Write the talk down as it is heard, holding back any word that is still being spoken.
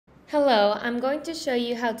Hello, I'm going to show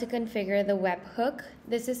you how to configure the webhook.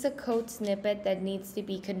 This is a code snippet that needs to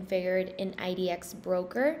be configured in IDX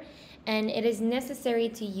Broker, and it is necessary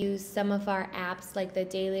to use some of our apps like the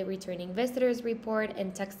Daily Returning Visitors Report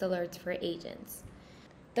and Text Alerts for Agents.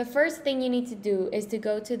 The first thing you need to do is to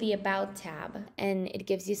go to the About tab, and it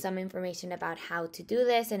gives you some information about how to do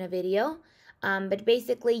this in a video. But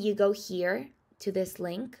basically, you go here to this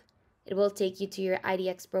link. It will take you to your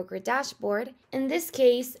IDX Broker dashboard. In this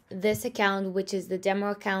case, this account, which is the demo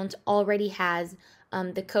account, already has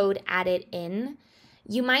the code added in.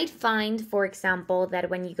 You might find, for example, that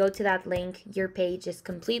when you go to that link, your page is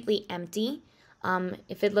completely empty.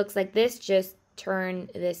 If it looks like this, just turn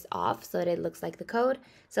this off so that it looks like the code.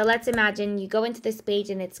 So let's imagine you go into this page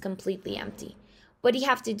and it's completely empty. What you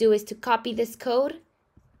have to do is to copy this code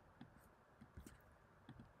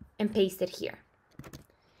and paste it here.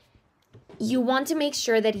 You want to make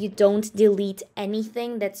sure that you don't delete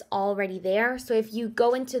anything that's already there. So if you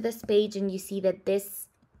go into this page and you see that this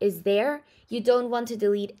is there, you don't want to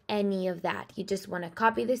delete any of that. You just want to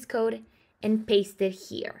copy this code and paste it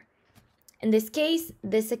here. In this case,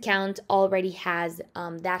 this account already has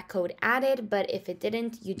that code added, but if it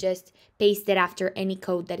didn't, you just paste it after any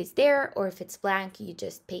code that is there, or if it's blank, you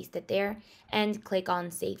just paste it there and click on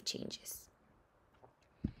Save Changes.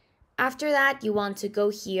 After that, you want to go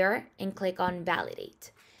here and click on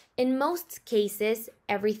Validate. In most cases,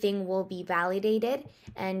 everything will be validated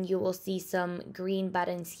and you will see some green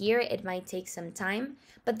buttons here. It might take some time,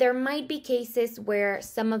 but there might be cases where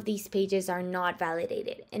some of these pages are not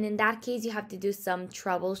validated. And in that case, you have to do some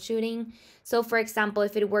troubleshooting. So for example,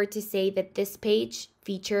 if it were to say that this page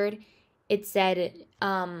featured, it said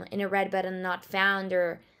in a red button, not found,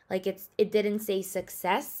 or like it didn't say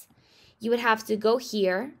success, you would have to go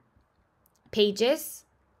here, Pages,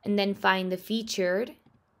 and then find the featured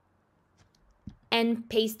and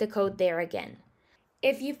paste the code there again.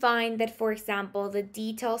 If you find that, for example, the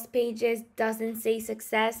details pages doesn't say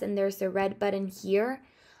success and there's a red button here,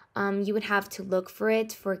 you would have to look for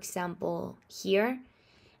it, for example, here,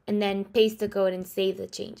 and then paste the code and save the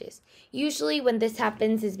changes. Usually when this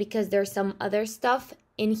happens is because there's some other stuff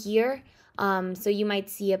in here. So you might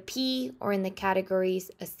see a P, or in the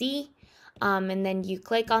categories a C. And then you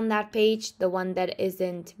click on that page, the one that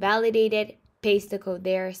isn't validated, paste the code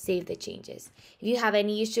there, save the changes. If you have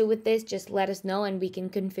any issue with this, just let us know and we can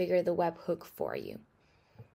configure the webhook for you.